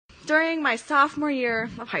during my sophomore year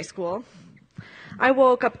of high school, I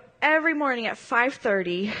woke up every morning at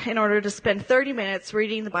 5:30 in order to spend 30 minutes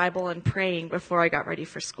reading the Bible and praying before I got ready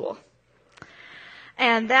for school.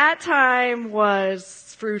 And that time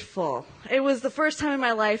was fruitful. It was the first time in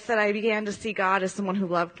my life that I began to see God as someone who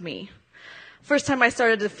loved me. First time I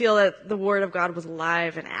started to feel that the Word of God was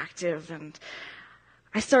alive and active, and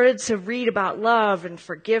I started to read about love and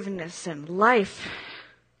forgiveness and life.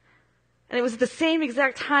 And it was the same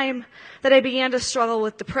exact time that I began to struggle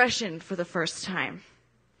with depression for the first time.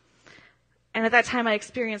 And at that time, I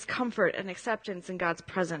experienced comfort and acceptance in God's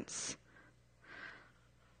presence.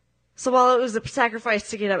 So while it was a sacrifice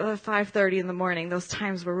to get up at 5:30 in the morning, those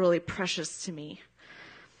times were really precious to me.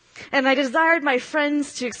 And I desired my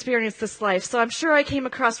friends to experience this life, so I'm sure I came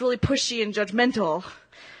across really pushy and judgmental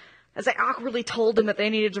as I awkwardly told them that they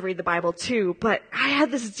needed to read the Bible too. But I had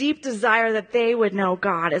this deep desire that they would know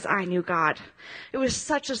God as I knew God. It was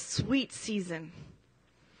such a sweet season.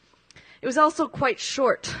 It was also quite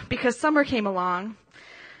short because summer came along,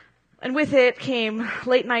 and with it came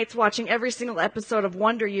late nights watching every single episode of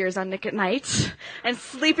Wonder Years on Nick at Night and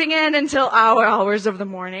sleeping in until hours of the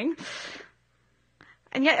morning.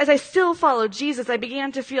 And yet, as I still followed Jesus, I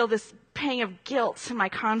began to feel this pang of guilt in my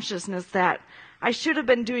consciousness that I should have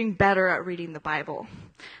been doing better at reading the Bible,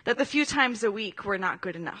 that the few times a week were not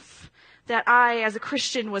good enough, that I, as a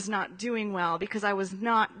Christian, was not doing well because I was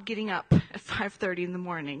not getting up at 5:30 in the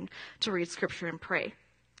morning to read Scripture and pray.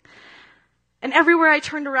 And everywhere I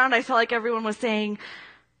turned around, I felt like everyone was saying,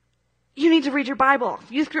 you need to read your Bible.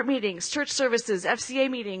 Youth group meetings, church services, FCA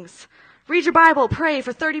meetings. Read your Bible, pray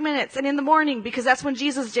for 30 minutes, and in the morning, because that's when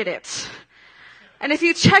Jesus did it. And if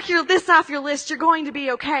you check this off your list, you're going to be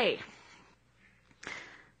okay.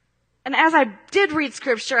 And as I did read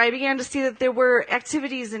Scripture, I began to see that there were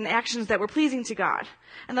activities and actions that were pleasing to God,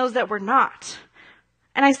 and those that were not.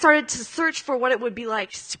 And I started to search for what it would be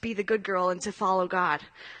like to be the good girl and to follow God.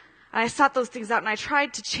 And I sought those things out, and I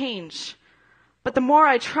tried to change. But the more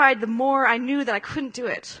I tried, the more I knew that I couldn't do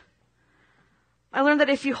it. I learned that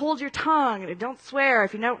if you hold your tongue, and don't swear,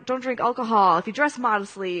 if you don't drink alcohol, if you dress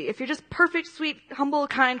modestly, if you're just perfect, sweet, humble,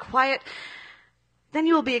 kind, quiet, then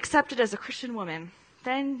you will be accepted as a Christian woman.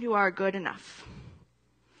 Then you are good enough.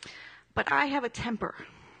 But I have a temper.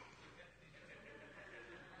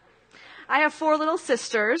 I have 4 little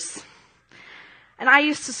sisters, and I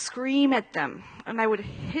used to scream at them, and I would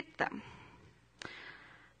hit them.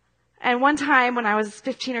 And one time when I was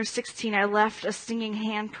 15 or 16, I left a stinging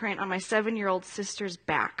handprint on my 7-year-old sister's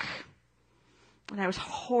back. And I was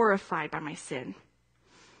horrified by my sin.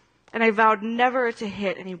 And I vowed never to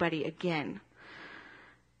hit anybody again.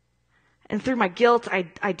 And through my guilt,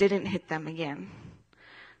 I didn't hit them again.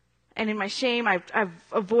 And in my shame, I've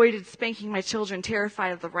avoided spanking my children,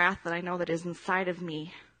 terrified of the wrath that I know that is inside of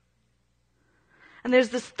me. And there's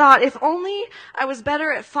this thought, if only I was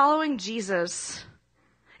better at following Jesus,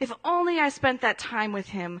 if only I spent that time with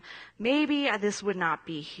him, maybe this would not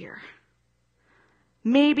be here.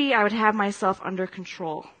 Maybe I would have myself under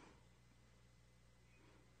control.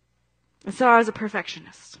 And so I was a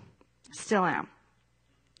perfectionist. Still am.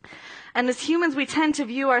 And as humans, we tend to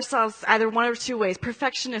view ourselves either one or two ways.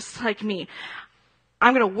 Perfectionists like me.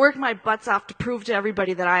 I'm going to work my butts off to prove to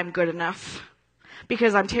everybody that I'm good enough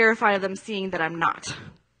because I'm terrified of them seeing that I'm not.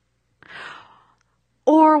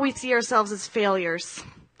 Or we see ourselves as failures.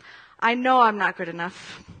 I know I'm not good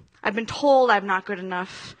enough. I've been told I'm not good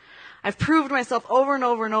enough. I've proved myself over and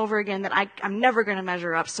over and over again that I'm never going to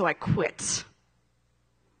measure up, so I quit.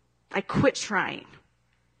 I quit trying.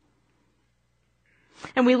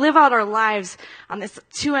 And we live out our lives on this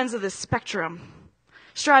 2 ends of this spectrum,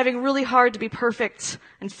 striving really hard to be perfect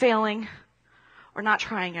and failing, or not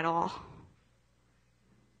trying at all.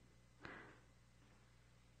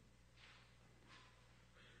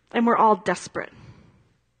 And we're all desperate.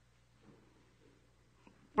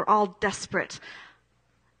 We're all desperate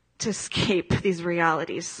to escape these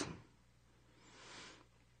realities.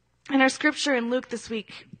 In our scripture in Luke this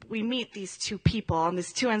week, we meet these 2 people on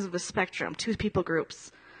these 2 ends of the spectrum, 2 people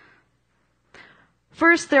groups.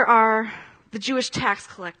 First, there are the Jewish tax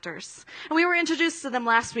collectors. And we were introduced to them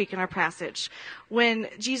last week in our passage when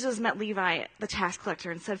Jesus met Levi, the tax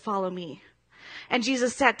collector, and said, "Follow me." And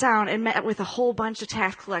Jesus sat down and met with a whole bunch of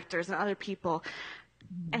tax collectors and other people.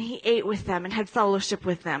 And he ate with them and had fellowship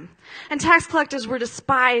with them. And tax collectors were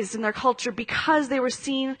despised in their culture because they were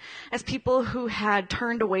seen as people who had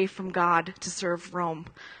turned away from God to serve Rome.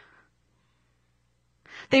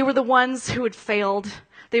 They were the ones who had failed.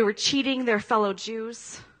 They were cheating their fellow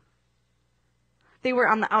Jews. They were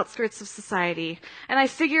on the outskirts of society. And I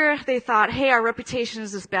figure they thought, hey, our reputation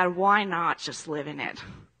is this bad. Why not just live in it?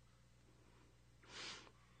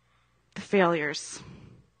 failures.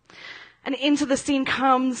 And into the scene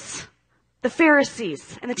comes the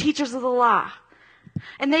Pharisees and the teachers of the law.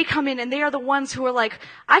 And they come in and they are the ones who are like,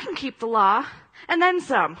 I can keep the law and then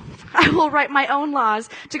some. I will write my own laws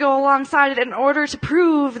to go alongside it in order to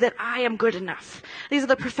prove that I am good enough. These are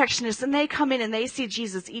the perfectionists, and they come in and they see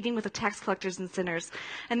Jesus eating with the tax collectors and sinners.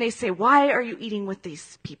 And they say, why are you eating with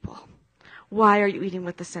these people? Why are you eating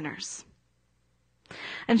with the sinners?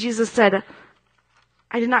 And Jesus said,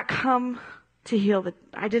 I did not come to heal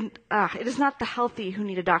it is not the healthy who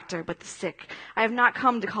need a doctor, but the sick. I have not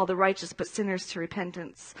come to call the righteous, but sinners to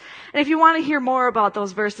repentance. And if you want to hear more about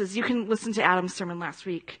those verses, you can listen to Adam's sermon last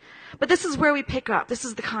week. But this is where we pick up. This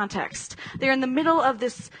is the context. They're in the middle of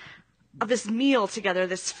this meal together,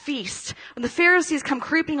 this feast. And the Pharisees come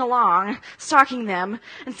creeping along, stalking them,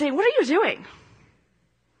 and saying, what are you doing?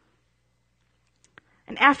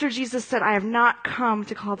 And after Jesus said, I have not come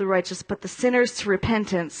to call the righteous, but the sinners to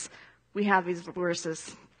repentance, we have these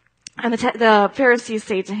verses. And the Pharisees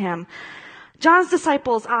say to him, John's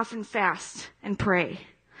disciples often fast and pray,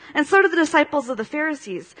 and so do the disciples of the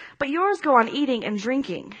Pharisees, but yours go on eating and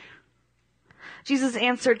drinking. Jesus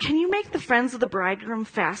answered, can you make the friends of the bridegroom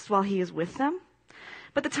fast while he is with them?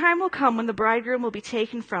 But the time will come when the bridegroom will be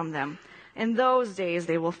taken from them. In those days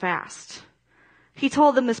they will fast. He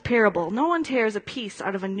told them this parable, no one tears a piece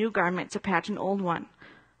out of a new garment to patch an old one.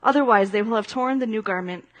 Otherwise, they will have torn the new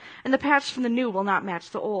garment, and the patch from the new will not match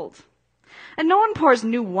the old. And no one pours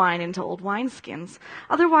new wine into old wineskins.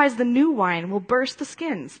 Otherwise, the new wine will burst the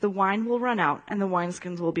skins, the wine will run out, and the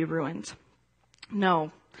wineskins will be ruined.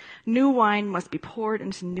 No, new wine must be poured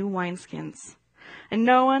into new wineskins. And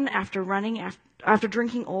no one, after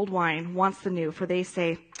drinking old wine, wants the new, for they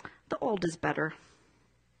say, the old is better.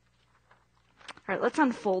 All right, let's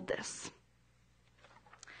unfold this.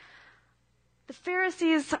 The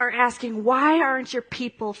Pharisees are asking, why aren't your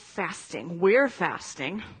people fasting? We're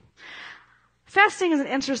fasting. Fasting is an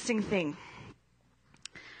interesting thing.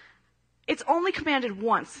 It's only commanded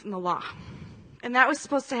once in the law, and that was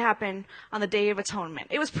supposed to happen on the Day of Atonement.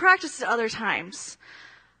 It was practiced at other times,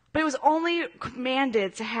 but it was only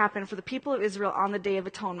commanded to happen for the people of Israel on the Day of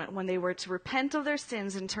Atonement, when they were to repent of their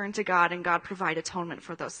sins and turn to God, and God provide atonement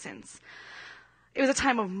for those sins. It was a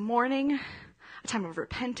time of mourning, a time of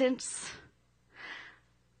repentance.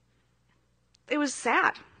 It was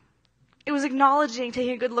sad. It was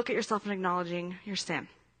taking a good look at yourself and acknowledging your sin.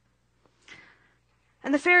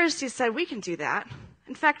 And the Pharisees said, we can do that.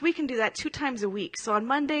 In fact, we can do that 2 times a week. So on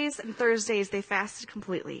Mondays and Thursdays, they fasted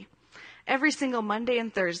completely. Every single Monday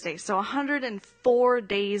and Thursday. So 104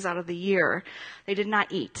 days out of the year, they did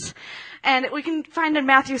not eat. And we can find in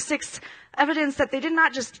Matthew 6 evidence that they did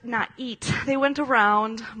not just not eat. They went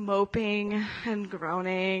around moping and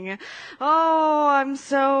groaning. Oh,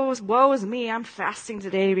 woe is me. I'm fasting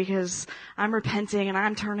today because I'm repenting and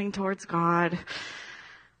I'm turning towards God.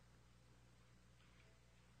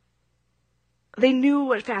 They knew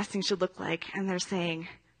what fasting should look like, and they're saying,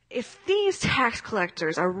 if these tax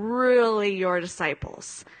collectors are really your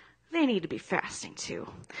disciples, they need to be fasting too.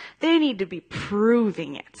 They need to be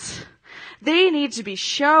proving it. They need to be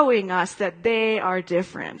showing us that they are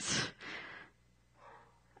different.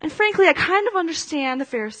 And frankly, I kind of understand the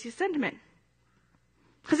Pharisees' sentiment.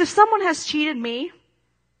 Because if someone has cheated me,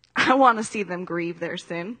 I want to see them grieve their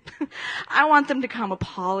sin. I want them to come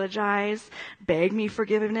apologize, beg me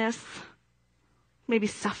forgiveness, maybe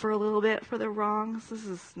suffer a little bit for their wrongs. This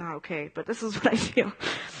is not okay, but this is what I feel.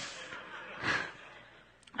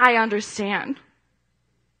 I understand.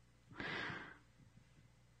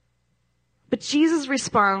 But Jesus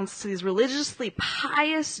responds to these religiously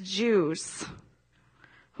pious Jews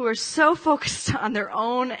who are so focused on their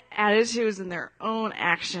own attitudes and their own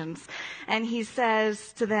actions. And he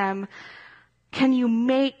says to them, can you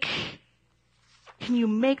make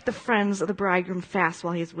the friends of the bridegroom fast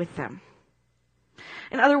while he's with them?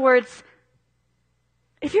 In other words,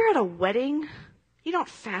 if you're at a wedding, you don't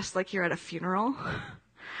fast like you're at a funeral.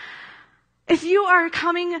 If you are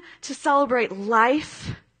coming to celebrate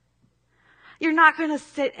life, you're not going to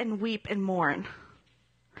sit and weep and mourn.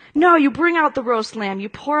 No, you bring out the roast lamb, you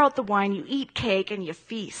pour out the wine, you eat cake, and you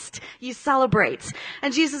feast. You celebrate.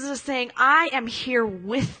 And Jesus is saying, I am here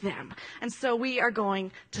with them. And so we are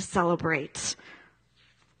going to celebrate.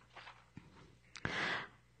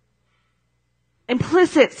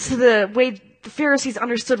 Implicit to the way the Pharisees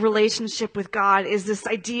understood relationship with God is this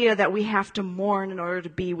idea that we have to mourn in order to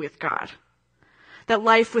be with God. That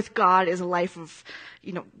life with God is a life of,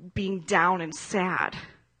 being down and sad.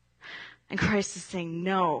 And Christ is saying,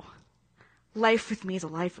 no, life with me is a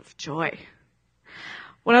life of joy.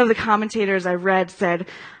 One of the commentators I read said,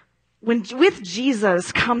 When with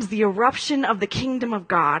Jesus comes the eruption of the kingdom of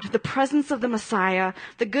God, the presence of the Messiah,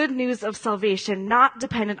 the good news of salvation, not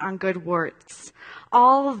dependent on good works.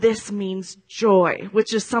 All of this means joy,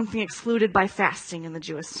 which is something excluded by fasting in the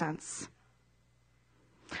Jewish sense.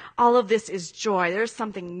 All of this is joy. There's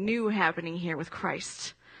something new happening here with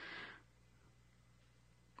Christ.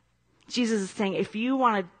 Jesus is saying, if you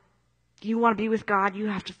want to be with God, you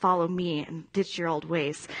have to follow me and ditch your old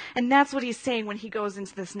ways. And that's what he's saying when he goes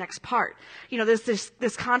into this next part. There's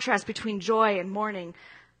this contrast between joy and mourning.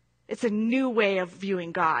 It's a new way of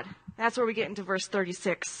viewing God. That's where we get into verse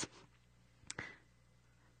 36.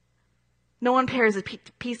 No one tears a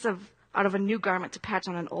piece out of a new garment to patch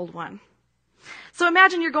on an old one. So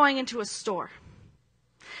imagine you're going into a store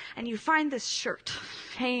and you find this shirt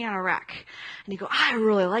hanging on a rack and you go, I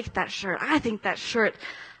really like that shirt. I think that shirt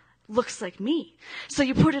looks like me. So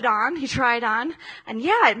you put it on, you try it on, and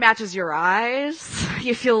yeah, it matches your eyes.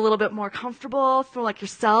 You feel a little bit more comfortable, feel like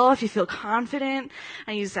yourself, you feel confident,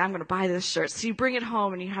 and you say, I'm going to buy this shirt. So you bring it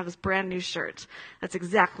home and you have this brand new shirt that's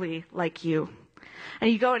exactly like you.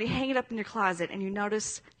 And you go and you hang it up in your closet and you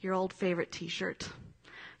notice your old favorite t-shirt.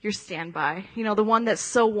 Your standby. The one that's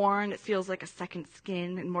so worn it feels like a second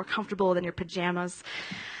skin and more comfortable than your pajamas.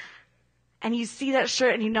 And you see that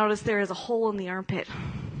shirt and you notice there is a hole in the armpit.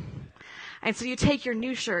 And so you take your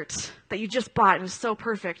new shirt that you just bought and it's so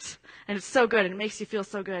perfect and it's so good and it makes you feel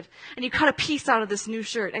so good. And you cut a piece out of this new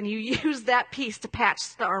shirt and you use that piece to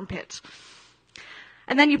patch the armpit.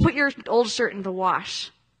 And then you put your old shirt in the wash.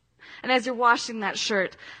 And as you're washing that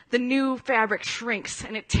shirt, the new fabric shrinks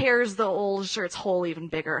and it tears the old shirt's hole even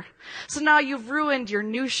bigger. So now you've ruined your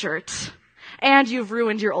new shirt and you've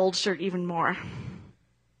ruined your old shirt even more.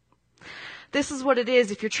 This is what it is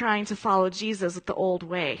if you're trying to follow Jesus with the old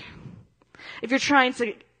way. If you're trying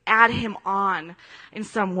to add him on in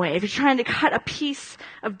some way, if you're trying to cut a piece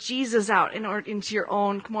of Jesus out into your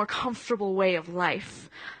own more comfortable way of life,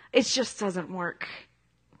 it just doesn't work.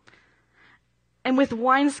 And with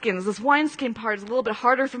wineskins, this wineskin part is a little bit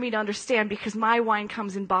harder for me to understand because my wine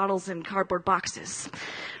comes in bottles and cardboard boxes.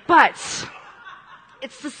 But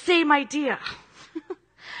it's the same idea.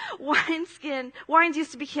 Wines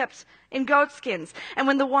used to be kept in goat skins. And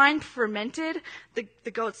when the wine fermented,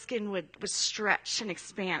 the goat skin would stretch and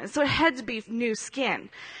expand. And so it had to be new skin.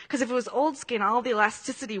 Because if it was old skin, all the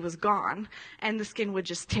elasticity was gone and the skin would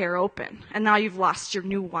just tear open. And now you've lost your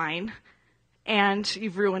new wine and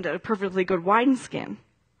you've ruined a perfectly good wineskin.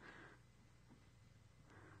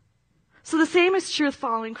 So the same is true with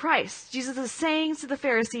following Christ. Jesus is saying to the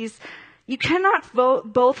Pharisees, you cannot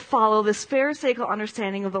both follow this Pharisaical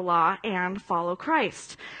understanding of the law and follow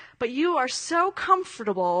Christ. But you are so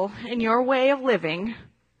comfortable in your way of living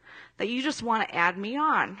that you just want to add me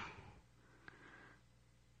on.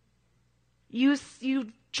 You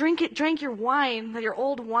drink your wine, your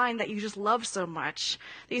old wine that you just love so much,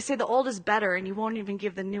 that you say the old is better and you won't even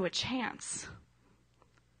give the new a chance.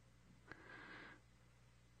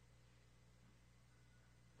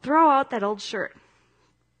 Throw out that old shirt,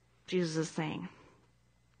 Jesus is saying.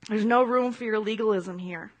 There's no room for your legalism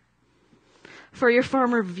here, for your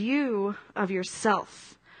former view of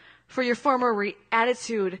yourself, for your former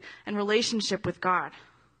attitude and relationship with God.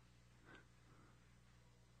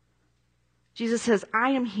 Jesus says,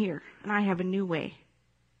 I am here and I have a new way.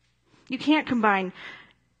 You can't combine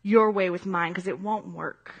your way with mine because it won't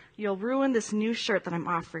work. You'll ruin this new shirt that I'm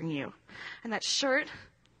offering you. And that shirt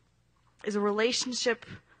is a relationship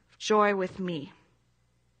joy with me.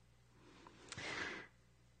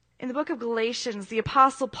 In the book of Galatians, the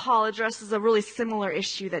Apostle Paul addresses a really similar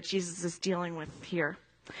issue that Jesus is dealing with here.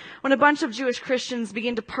 When a bunch of Jewish Christians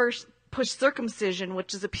begin to push circumcision,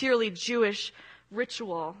 which is a purely Jewish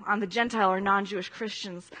ritual, on the Gentile or non-Jewish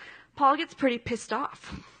Christians, Paul gets pretty pissed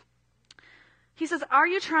off. He says, are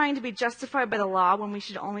you trying to be justified by the law when we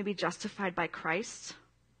should only be justified by Christ?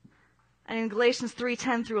 And in Galatians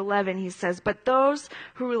 3:10 through 11, he says, but those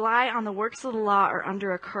who rely on the works of the law are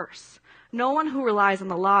under a curse. No one who relies on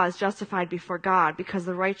the law is justified before God because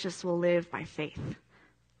the righteous will live by faith.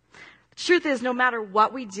 The truth is, no matter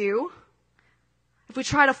what we do, if we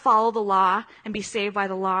try to follow the law and be saved by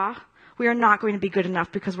the law, we are not going to be good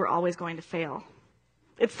enough because we're always going to fail.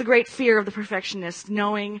 It's the great fear of the perfectionist,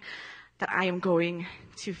 knowing that I am going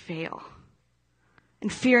to fail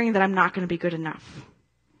and fearing that I'm not going to be good enough.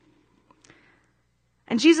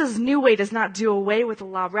 And Jesus' new way does not do away with the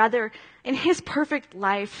law. Rather, in his perfect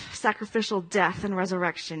life, sacrificial death, and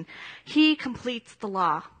resurrection, he completes the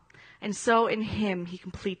law. And so in him, he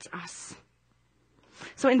completes us.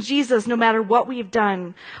 So in Jesus, no matter what we've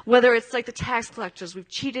done, whether it's like the tax collectors, we've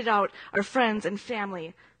cheated out our friends and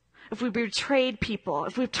family, if we've betrayed people,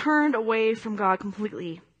 if we've turned away from God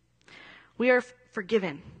completely, we are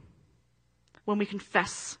forgiven when we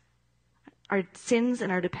confess our sins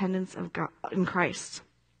and our dependence of God in Christ.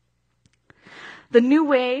 The new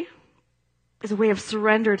way is a way of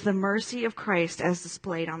surrender to the mercy of Christ as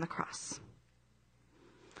displayed on the cross.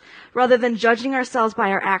 Rather than judging ourselves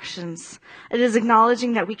by our actions, it is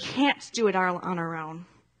acknowledging that we can't do it on our own.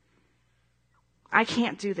 I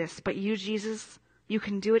can't do this, but you, Jesus, you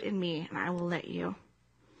can do it in me, and I will let you.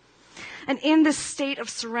 And in this state of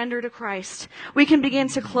surrender to Christ, we can begin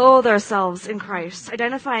to clothe ourselves in Christ,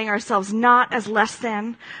 identifying ourselves not as less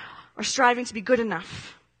than or striving to be good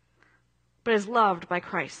enough, but as loved by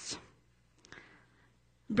Christ.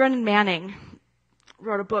 Brennan Manning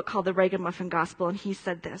wrote a book called The Ragamuffin Gospel, and he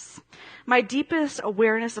said this: "My deepest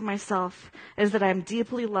awareness of myself is that I am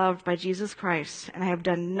deeply loved by Jesus Christ, and I have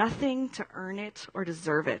done nothing to earn it or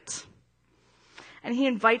deserve it." And he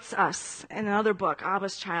invites us in another book,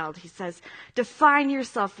 Abba's Child. He says, "Define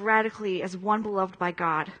yourself radically as one beloved by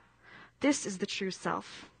God. This is the true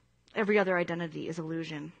self. Every other identity is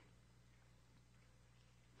illusion."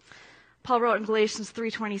 Paul wrote in Galatians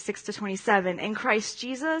 3:26-27, "In Christ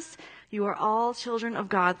Jesus, you are all children of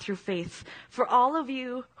God through faith. For all of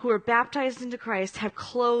you who are baptized into Christ have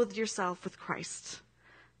clothed yourself with Christ."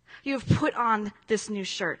 You have put on this new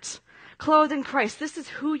shirt. Clothed in Christ, this is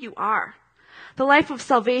who you are. The life of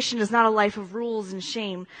salvation is not a life of rules and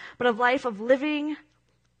shame, but a life of living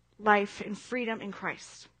life in freedom in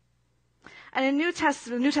Christ. And in New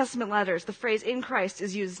Testament letters, the phrase "in Christ"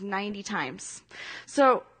 is used 90 times.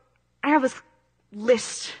 So I have this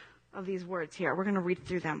list of these words here. We're going to read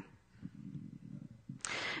through them.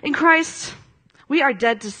 In Christ, we are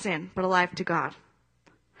dead to sin, but alive to God.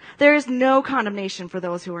 There is no condemnation for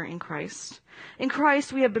those who are in Christ. In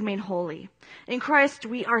Christ, we have been made holy. In Christ,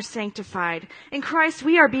 we are sanctified. In Christ,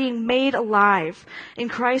 we are being made alive. In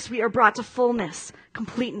Christ, we are brought to fullness,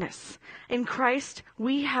 completeness. In Christ,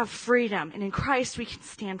 we have freedom, and in Christ, we can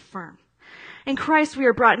stand firm. In Christ, we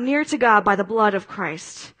are brought near to God by the blood of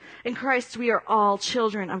Christ. In Christ, we are all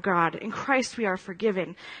children of God. In Christ, we are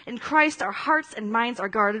forgiven. In Christ, our hearts and minds are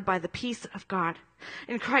guarded by the peace of God.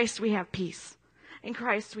 In Christ, we have peace. In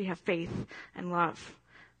Christ, we have faith and love.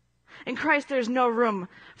 In Christ, there's no room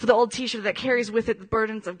for the old t-shirt that carries with it the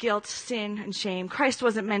burdens of guilt, sin, and shame. Christ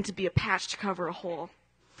wasn't meant to be a patch to cover a hole.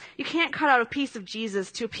 You can't cut out a piece of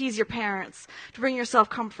Jesus to appease your parents, to bring yourself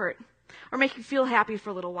comfort, or make you feel happy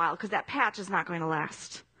for a little while, because that patch is not going to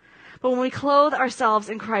last. But when we clothe ourselves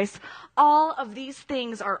in Christ, all of these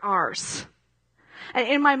things are ours. And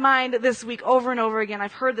in my mind this week, over and over again,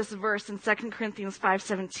 I've heard this verse in 2 Corinthians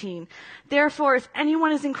 5:17. "Therefore, if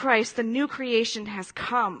anyone is in Christ, the new creation has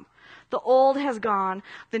come. The old has gone,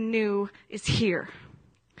 the new is here."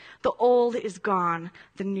 The old is gone,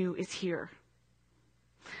 the new is here.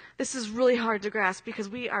 This is really hard to grasp because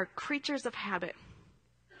we are creatures of habit.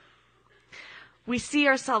 We see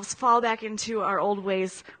ourselves fall back into our old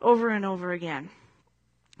ways over and over again.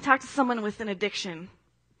 Talk to someone with an addiction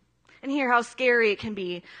and hear how scary it can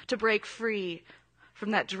be to break free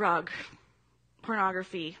from that drug,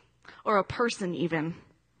 pornography, or a person even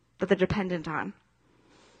that they're dependent on.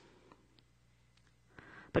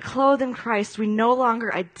 But clothed in Christ, we no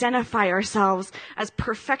longer identify ourselves as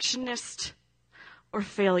perfectionist or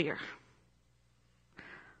failure.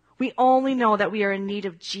 We only know that we are in need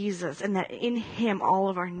of Jesus and that in Him all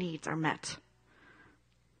of our needs are met.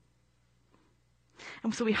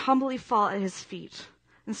 And so we humbly fall at His feet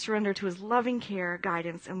and surrender to His loving care,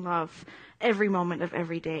 guidance, and love every moment of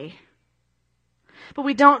every day. But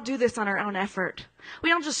we don't do this on our own effort. We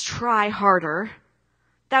don't just try harder.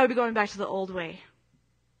 That would be going back to the old way.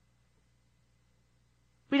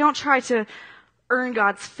 We don't try to earn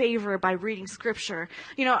God's favor by reading Scripture.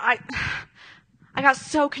 You know, I got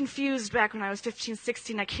so confused back when I was 15,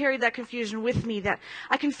 16. I carried that confusion with me that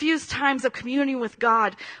I confused times of communion with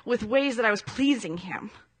God with ways that I was pleasing Him.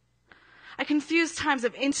 I confused times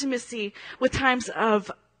of intimacy with times of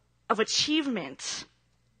achievement.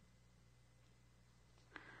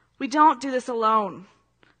 We don't do this alone.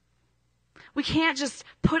 We can't just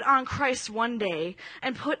put on Christ one day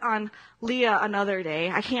and put on Leah another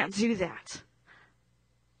day. I can't do that.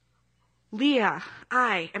 Leah,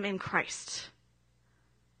 I am in Christ.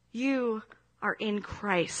 You are in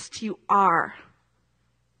Christ. You are.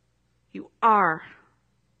 You are.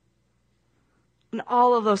 And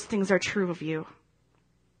all of those things are true of you.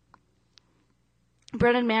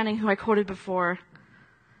 Brennan Manning, who I quoted before,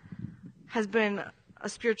 has been a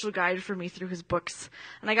spiritual guide for me through his books.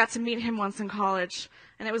 And I got to meet him once in college.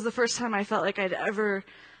 And it was the first time I felt like I'd ever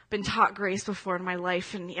been taught grace before in my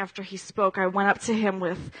life, and after he spoke, I went up to him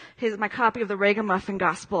with my copy of the Ragamuffin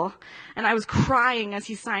Gospel, and I was crying as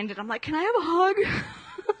he signed it. I'm like, can I have a hug?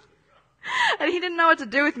 And he didn't know what to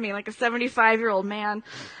do with me, like a 75-year-old man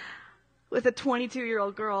with a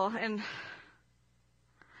 22-year-old girl, and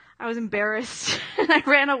I was embarrassed, and I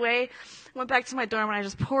ran away, went back to my dorm, and I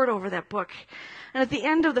just pored over that book. And at the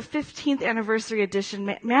end of the 15th anniversary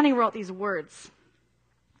edition, Manning wrote these words: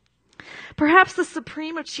 "Perhaps the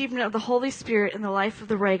supreme achievement of the Holy Spirit in the life of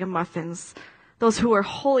the Ragamuffins, those who are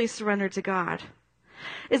wholly surrendered to God,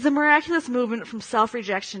 is the miraculous movement from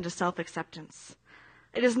self-rejection to self-acceptance.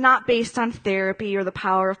 It is not based on therapy or the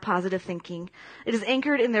power of positive thinking. It is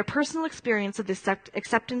anchored in their personal experience of the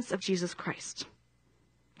acceptance of Jesus Christ.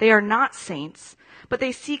 They are not saints, but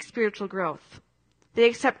they seek spiritual growth. They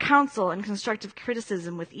accept counsel and constructive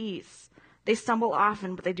criticism with ease. They stumble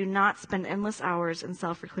often, but they do not spend endless hours in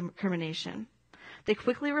self-recrimination. They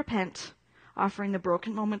quickly repent, offering the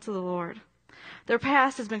broken moment to the Lord. Their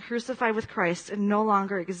past has been crucified with Christ and no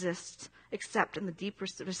longer exists except in the deep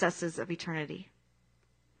recesses of eternity."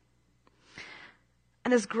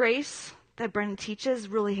 And this grace that Brennan teaches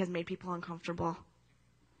really has made people uncomfortable.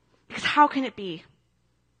 Because how can it be?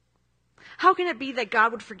 How can it be that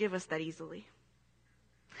God would forgive us that easily?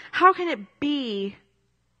 How can it be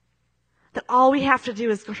that all we have to do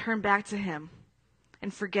is go turn back to him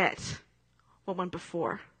and forget what went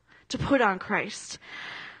before, to put on Christ?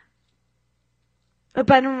 But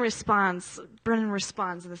Brennan responds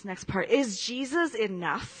in this next part: is Jesus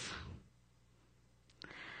enough?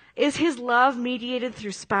 Is his love mediated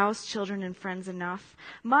through spouse, children, and friends enough?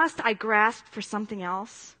 Must I grasp for something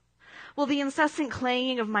else? Will the incessant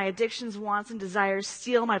clanging of my addictions, wants, and desires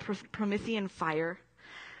steal my Promethean fire?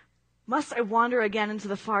 Must I wander again into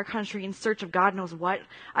the far country in search of God knows what?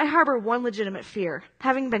 I harbor one legitimate fear.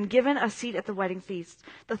 Having been given a seat at the wedding feast,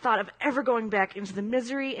 the thought of ever going back into the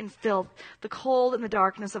misery and filth, the cold and the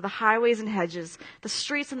darkness of the highways and hedges, the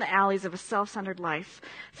streets and the alleys of a self-centered life,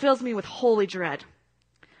 fills me with holy dread.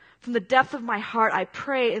 From the depth of my heart, I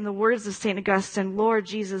pray in the words of St. Augustine, Lord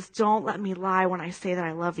Jesus, don't let me lie when I say that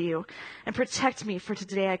I love you, and protect me, for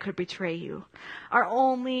today I could betray you. Our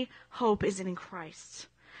only hope is in Christ.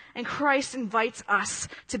 And Christ invites us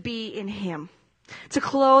to be in him, to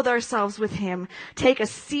clothe ourselves with him, take a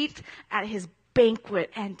seat at his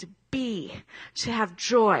banquet, and to have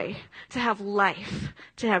joy, to have life,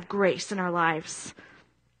 to have grace in our lives.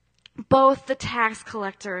 Both the tax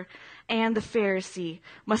collector and the Pharisee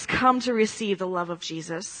must come to receive the love of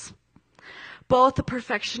Jesus. Both the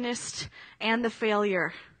perfectionist and the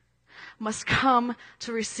failure must come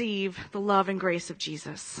to receive the love and grace of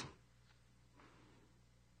Jesus.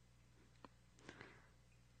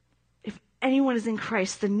 If anyone is in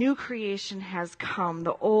Christ, the new creation has come.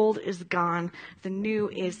 The old is gone. The new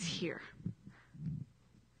is here.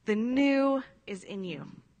 The new is in you.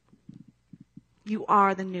 You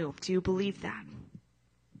are the new. Do you believe that?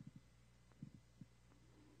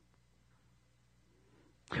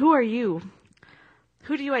 Who are you?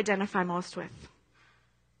 Who do you identify most with?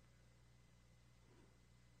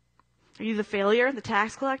 Are you the failure, the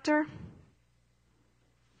tax collector?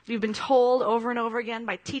 You've been told over and over again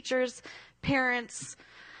by teachers, parents,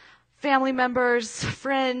 family members,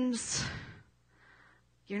 friends,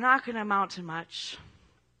 you're not going to amount to much.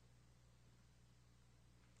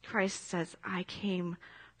 Christ says, I came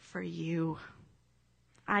for you.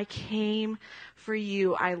 I came for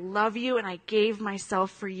you. I love you, and I gave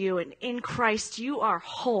myself for you. And in Christ, you are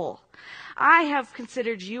whole. I have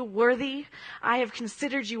considered you worthy. I have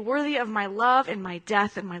considered you worthy of my love and my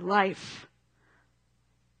death and my life.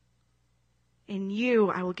 In you,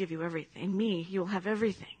 I will give you everything. In me, you will have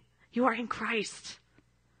everything. You are in Christ.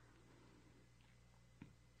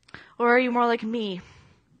 Or are you more like me,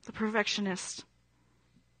 the perfectionist?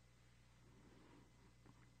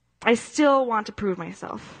 I still want to prove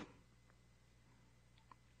myself.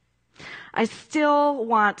 I still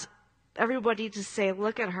want everybody to say,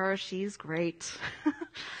 look at her, she's great.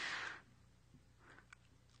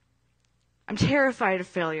 I'm terrified of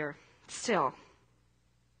failure, still.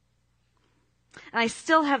 And I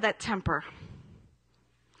still have that temper.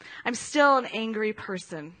 I'm still an angry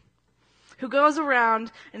person who goes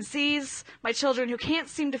around and sees my children who can't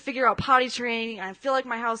seem to figure out potty training, and I feel like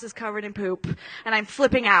my house is covered in poop, and I'm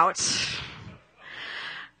flipping out.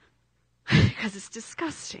 Because it's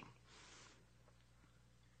disgusting.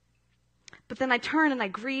 But then I turn and I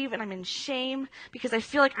grieve and I'm in shame because I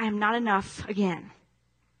feel like I am not enough again.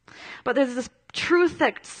 But there's this truth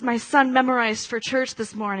that my son memorized for church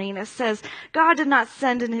this morning that says, God did not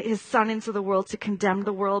send his son into the world to condemn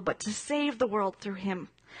the world, but to save the world through him.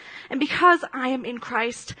 And because I am in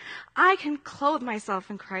Christ, I can clothe myself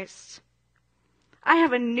in Christ. I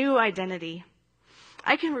have a new identity.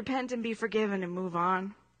 I can repent and be forgiven and move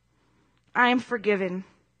on. I am forgiven.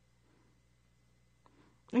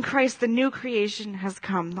 In Christ, the new creation has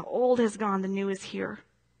come. The old has gone. The new is here.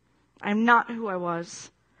 I am not who I was.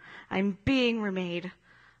 I am being remade.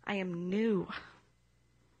 I am new.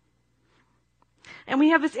 And we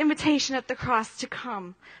have this invitation at the cross to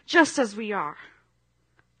come just as we are.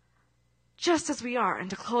 Just as we are, and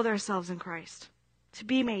to clothe ourselves in Christ. To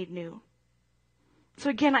be made new. So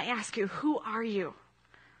again, I ask you, who are you?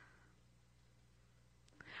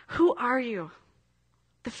 Who are you?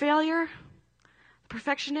 The failure? The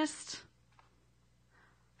perfectionist?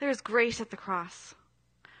 There is grace at the cross.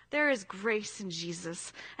 There is grace in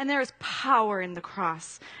Jesus. And there is power in the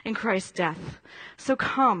cross, in Christ's death. So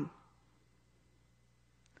come.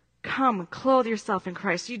 Come, clothe yourself in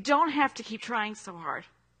Christ. You don't have to keep trying so hard.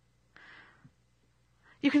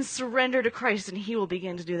 You can surrender to Christ and He will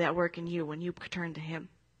begin to do that work in you when you turn to Him.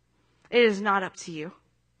 It is not up to you.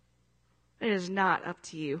 It is not up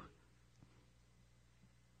to you.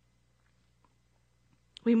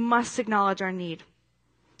 We must acknowledge our need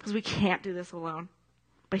because we can't do this alone,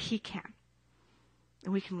 but He can,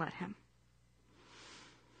 and we can let Him.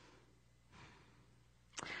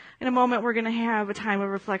 In a moment, we're going to have a time of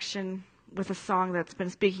reflection with a song that's been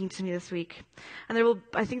speaking to me this week. And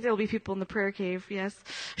I think there will be people in the prayer cave, yes,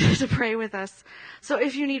 to pray with us. So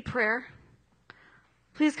if you need prayer,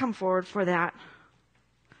 please come forward for that.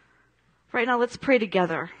 Right now, let's pray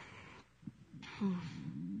together.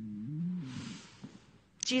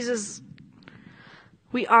 Jesus,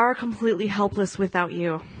 we are completely helpless without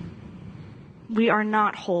you. We are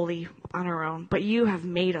not holy on our own, but you have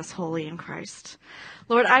made us holy in Christ.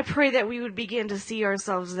 Lord, I pray that we would begin to see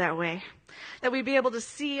ourselves that way. That we'd be able to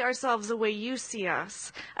see ourselves the way you see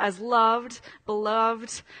us, as loved,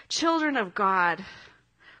 beloved, children of God,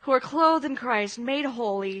 who are clothed in Christ, made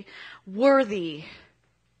holy, worthy,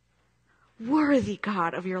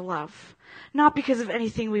 God, of your love. Not because of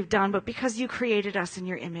anything we've done, but because you created us in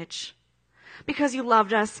your image. Because you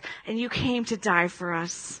loved us and you came to die for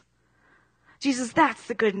us. Jesus, that's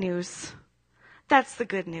the good news. That's the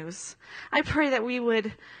good news. I pray that we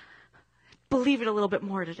would believe it a little bit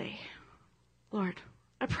more today. Lord,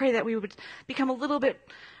 I pray that we would become a little bit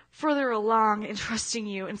further along in trusting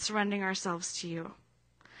you and surrendering ourselves to you.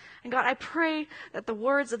 And God, I pray that the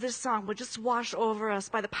words of this song would just wash over us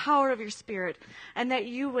by the power of your Spirit, and that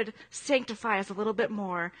you would sanctify us a little bit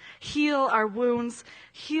more. Heal our wounds,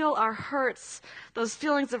 heal our hurts, those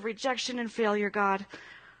feelings of rejection and failure, God.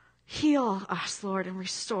 Heal us, Lord, and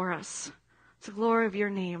restore us. To the glory of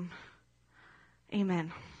your name.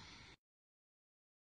 Amen.